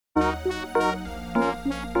Hello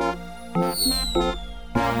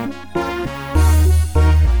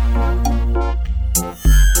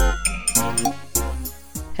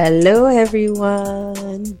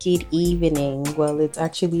everyone. Good evening. Well, it's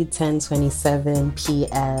actually 10:27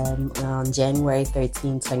 p.m. on January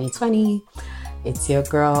 13th, 2020. It's your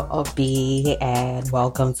girl Obi and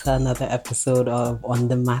welcome to another episode of On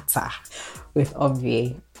the Matter with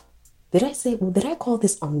Obi. Did I call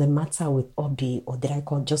this On the Matter with Obi or did I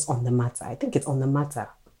call just On the Matter? I think it's On the Matter.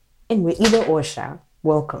 Anyway, either or,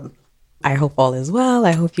 welcome. I hope all is well.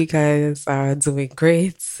 I hope you guys are doing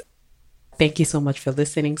great. Thank you so much for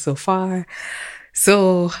listening so far.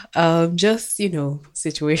 So,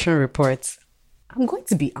 situation reports. I'm going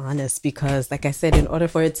to be honest because, like I said, in order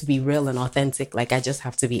for it to be real and authentic, like I just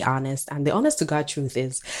have to be honest. And the honest to God truth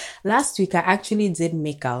is, last week I actually did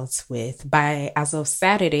make out as of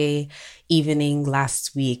Saturday evening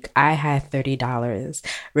last week, I had $30.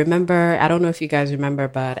 Remember, I don't know if you guys remember,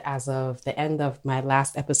 but as of the end of my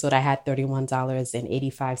last episode, I had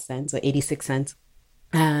 $31.85 or 86 cents.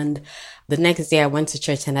 And the next day I went to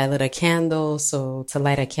church and I lit a candle. So to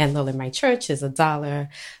light a candle in my church is $1.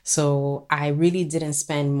 So I really didn't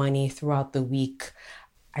spend money throughout the week.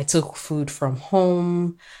 I took food from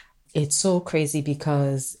home. It's so crazy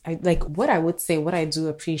because what I do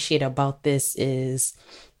appreciate about this is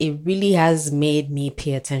it really has made me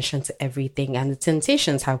pay attention to everything and the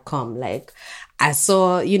temptations have come. Like I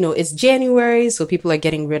saw, it's January, so people are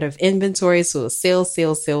getting rid of inventory. So sale.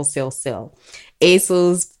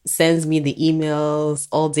 ASOS sends me the emails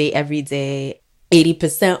all day, every day,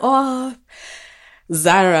 80% off.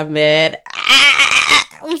 Zara, man.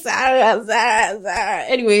 Zara.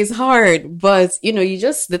 Anyway, it's hard. But,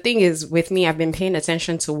 the thing is with me, I've been paying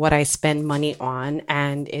attention to what I spend money on.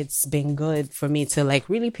 And it's been good for me to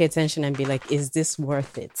really pay attention and be like, is this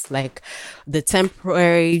worth it? Like the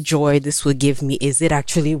temporary joy this will give me, is it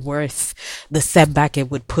actually worth the setback it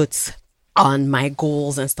would put on my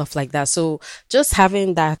goals and stuff like that? So just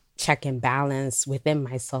having that check and balance within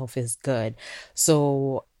myself is good.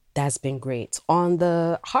 So that's been great. On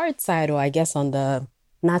the hard side, or I guess on the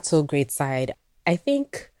not so great side, I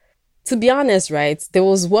think, to be honest, right, there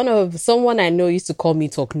was someone I know used to call me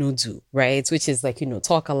talk no do, right? Which is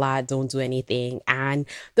talk a lot, don't do anything. And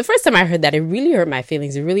the first time I heard that, it really hurt my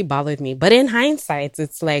feelings. It really bothered me. But in hindsight,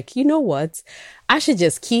 it's like, you know what? I should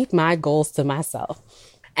just keep my goals to myself.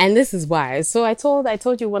 And this is why. So I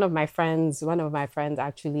told you one of my friends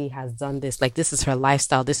actually has done this. Like, this is her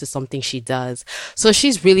lifestyle. This is something she does. So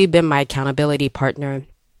she's really been my accountability partner.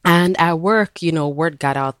 And at work, word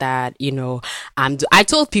got out that, I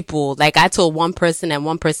told people, I told one person and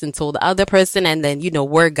one person told the other person. And then,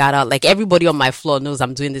 word got out, everybody on my floor knows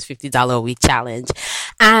I'm doing this $50 a week challenge.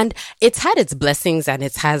 And it's had its blessings and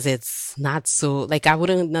it has its not so, there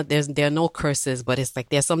are no curses, but it's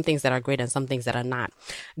there's some things that are great and some things that are not.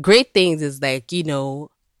 Great things is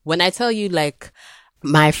when I tell you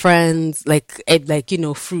my friends,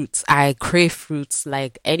 fruits, I crave fruits,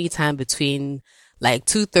 anytime between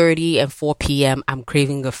 2:30 and 4 p.m. I'm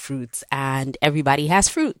craving a fruit and everybody has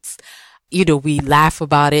fruits. We laugh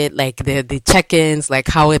about it, the check-ins,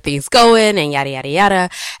 how are things going and yada, yada, yada.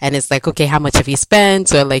 And it's okay, how much have you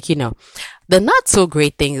spent? Or the not so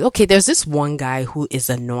great thing. Okay, there's this one guy who is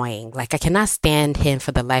annoying. I cannot stand him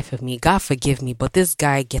for the life of me. God forgive me, but this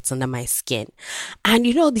guy gets under my skin. And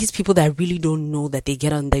these people that really don't know that they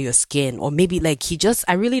get under your skin, or maybe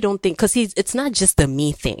I really don't think, cause it's not just a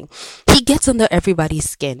me thing. He gets under everybody's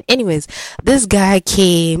skin. Anyways, this guy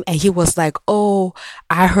came and he was like, oh,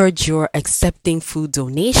 I heard you're accepting food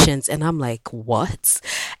donations. And I'm like, what?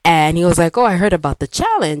 And he was like, oh, I heard about the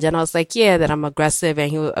challenge. And I was like, yeah, that I'm aggressive.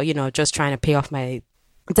 And he, just trying to pay off my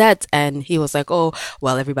debt. And he was like, oh,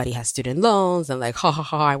 well, everybody has student loans. And ha ha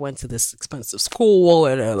ha, I went to this expensive school.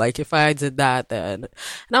 And if I did that, then,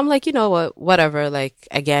 and I'm like, you know what, whatever.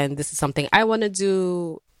 Again, this is something I want to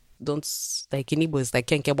do. Don't in Igbo is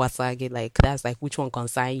kenke wasage, that's which one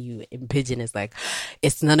concern you. In Pidgin is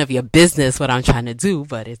it's none of your business what I'm trying to do,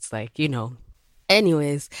 but it's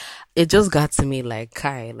anyways, it just got to me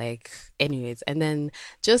Kai, anyways, and then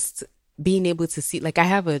just being able to see, I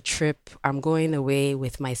have a trip, I'm going away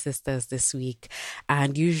with my sisters this week,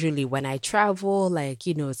 and usually when I travel,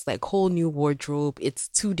 it's whole new wardrobe. It's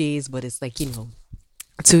 2 days, but it's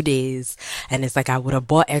 2 days, and it's I would have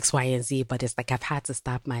bought X, Y, and Z, but it's I've had to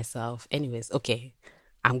stop myself. Anyways, okay,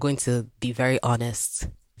 I'm going to be very honest.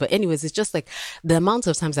 But anyways, it's just the amount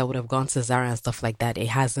of times I would have gone to Zara and stuff like that, it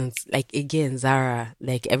hasn't, again, Zara,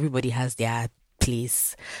 everybody has their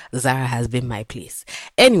place. Zara has been my place.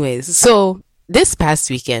 Anyways, so this past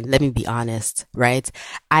weekend, let me be honest, right?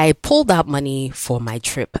 I pulled out money for my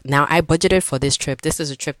trip. Now, I budgeted for this trip. This is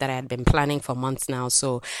a trip that I had been planning for months now.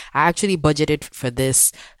 So I actually budgeted for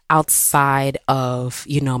this outside of,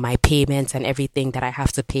 my payments and everything that I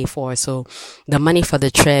have to pay for. So the money for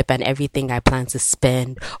the trip and everything I plan to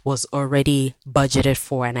spend was already budgeted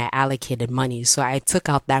for, and I allocated money. So I took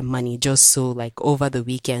out that money just so like over the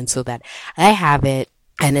weekend so that I have it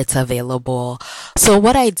and it's available. So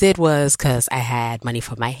what I did was, because I had money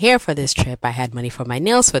for my hair for this trip, I had money for my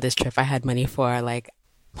nails for this trip, I had money for like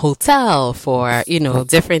hotel, for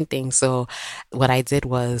different things. So what I did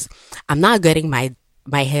was, I'm not getting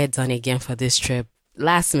my hair done again for this trip.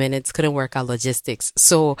 Last minute, couldn't work out logistics.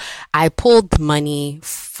 So I pulled money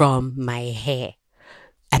from my hair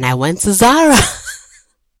and I went to Zara.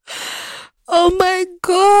 Oh my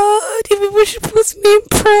God, you people should put me in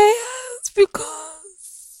prayers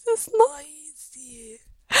because it's not easy.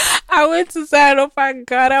 I went to Zara. Oh my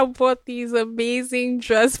God, I bought these amazing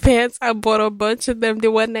dress pants. I bought a bunch of them. They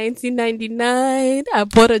were 19.99. I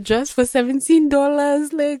bought a dress for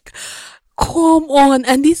 $17. Like, come on.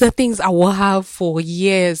 And these are things I will have for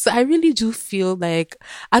years. So I really do feel like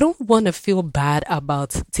I don't want to feel bad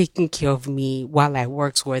about taking care of me while I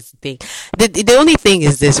work towards the thing. The only thing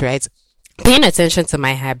is this, right? Paying attention to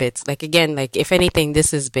my habits. Like again, like if anything, this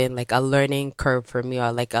has been like a learning curve for me,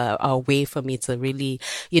 or like a way for me to really,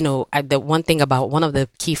 the one thing about one of the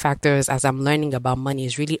key factors as I'm learning about money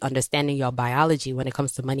is really understanding your biology when it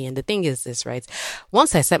comes to money. And the thing is this, right?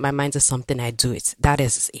 Once I set my mind to something, I do it. That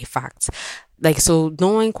is a fact. Like, so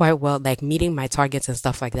knowing quite well, like meeting my targets and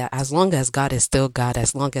stuff like that, as long as God is still God,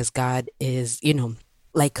 as long as God is,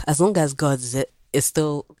 like as long as is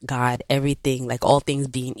still God, everything, like all things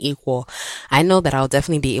being equal, I know that I'll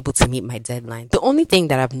definitely be able to meet my deadline. The only thing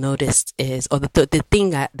that I've noticed is, or the thing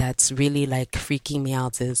that's really like freaking me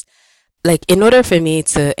out is, like, in order for me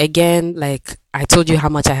to, again, like I told you how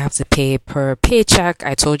much I have to pay per paycheck.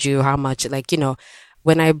 I told you how much, like,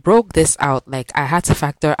 when I broke this out, like I had to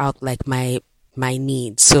factor out like my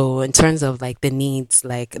needs. So in terms of like the needs,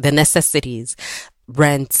 like the necessities,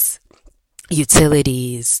 rent,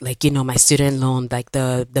 utilities, like, my student loan, like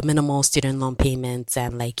the minimal student loan payments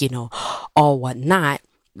and like, all whatnot.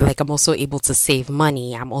 Like I'm also able to save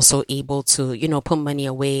money. I'm also able to, put money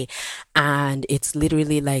away, and it's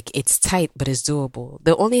literally like it's tight, but it's doable.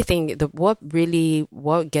 The only thing,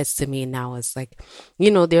 what gets to me now is like,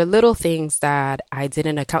 there are little things that I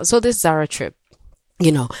didn't account. So this Zara trip,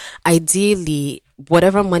 ideally,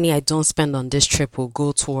 whatever money I don't spend on this trip will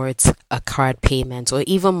go towards a card payment, or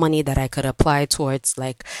even money that I could apply towards,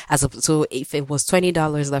 like, so if it was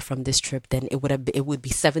 $20 left from this trip, then it would be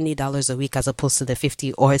 $70 a week as opposed to the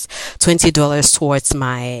 50, or it's $20 towards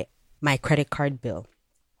my credit card bill.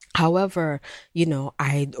 However,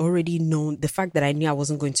 I'd already known the fact that I knew I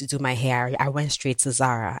wasn't going to do my hair. I went straight to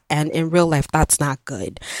Zara, and in real life, that's not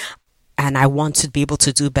good. And I want to be able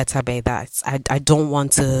to do better by that. I don't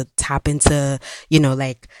want to tap into,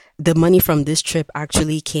 like the money from this trip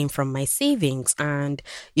actually came from my savings. And,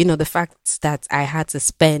 the fact that I had to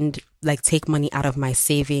take money out of my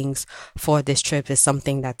savings for this trip is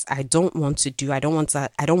something that I don't want to do. I don't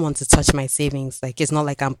want to touch my savings. Like, it's not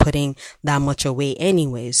like I'm putting that much away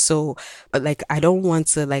anyway. So, but like, I don't want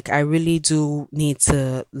to, like, I really do need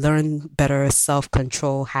to learn better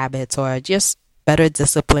self-control habits, or just better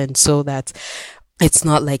discipline, so that it's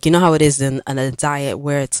not like, how it is in a diet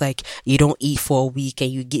where it's like you don't eat for a week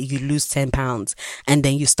and you lose 10 pounds, and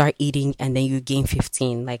then you start eating and then you gain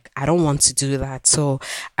 15. Like, I don't want to do that. So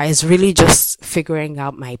I was really just figuring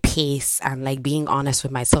out my pace and like being honest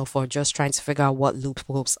with myself, or just trying to figure out what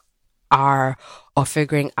loopholes are, or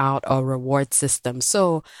figuring out a reward system.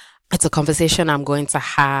 So it's a conversation I'm going to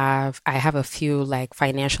have. I have a few like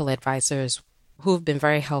financial advisors who've been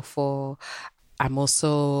very helpful. I'm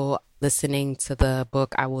also listening to the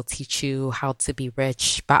book, I Will Teach You How to Be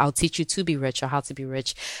Rich, but I'll Teach You to Be Rich, or How to Be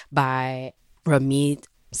Rich, by Ramit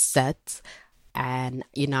Sethi. And,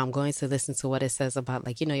 I'm going to listen to what it says about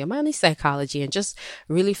like, your money psychology, and just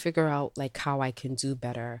really figure out like how I can do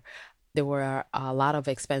better. There were a lot of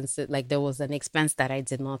expenses, like there was an expense that I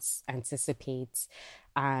did not anticipate.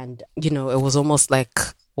 And, it was almost like,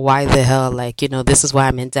 why the hell? Like, this is why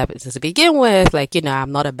I'm in debt to begin with. Like,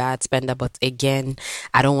 I'm not a bad spender, but again,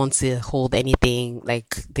 I don't want to hold anything.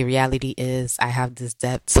 Like, the reality is I have this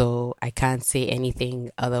debt, so I can't say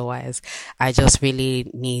anything otherwise. I just really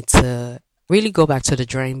need to really go back to the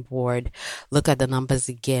drawing board, look at the numbers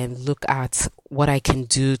again, look at what I can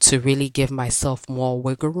do to really give myself more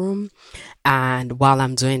wiggle room. And while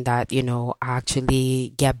I'm doing that,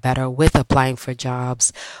 actually get better with applying for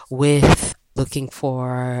jobs, with looking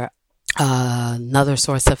for another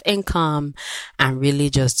source of income and really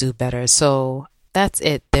just do better. So that's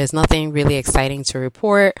it. There's nothing really exciting to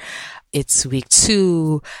report. It's week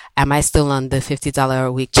 2. Am I still on the $50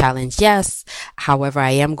 a week challenge? Yes. However,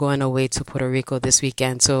 I am going away to Puerto Rico this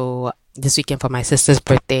weekend. So this weekend for my sister's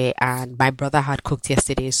birthday, and my brother had cooked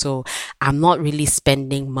yesterday. So I'm not really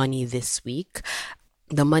spending money this week.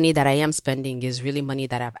 The money that I am spending is really money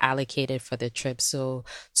that I've allocated for the trip. So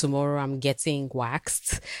tomorrow I'm getting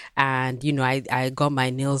waxed, and I got my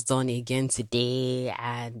nails done again today,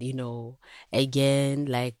 and again,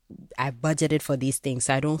 like, I budgeted for these things,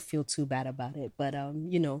 so I don't feel too bad about it. But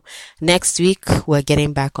next week we're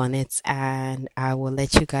getting back on it, and I will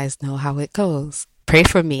let you guys know how it goes. Pray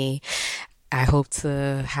for me. I hope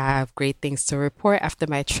to have great things to report after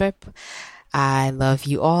my trip. I love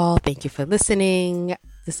you all. Thank you for listening.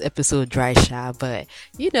 This episode dry sha, but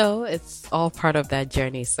it's all part of that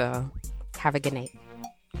journey. So have a good night.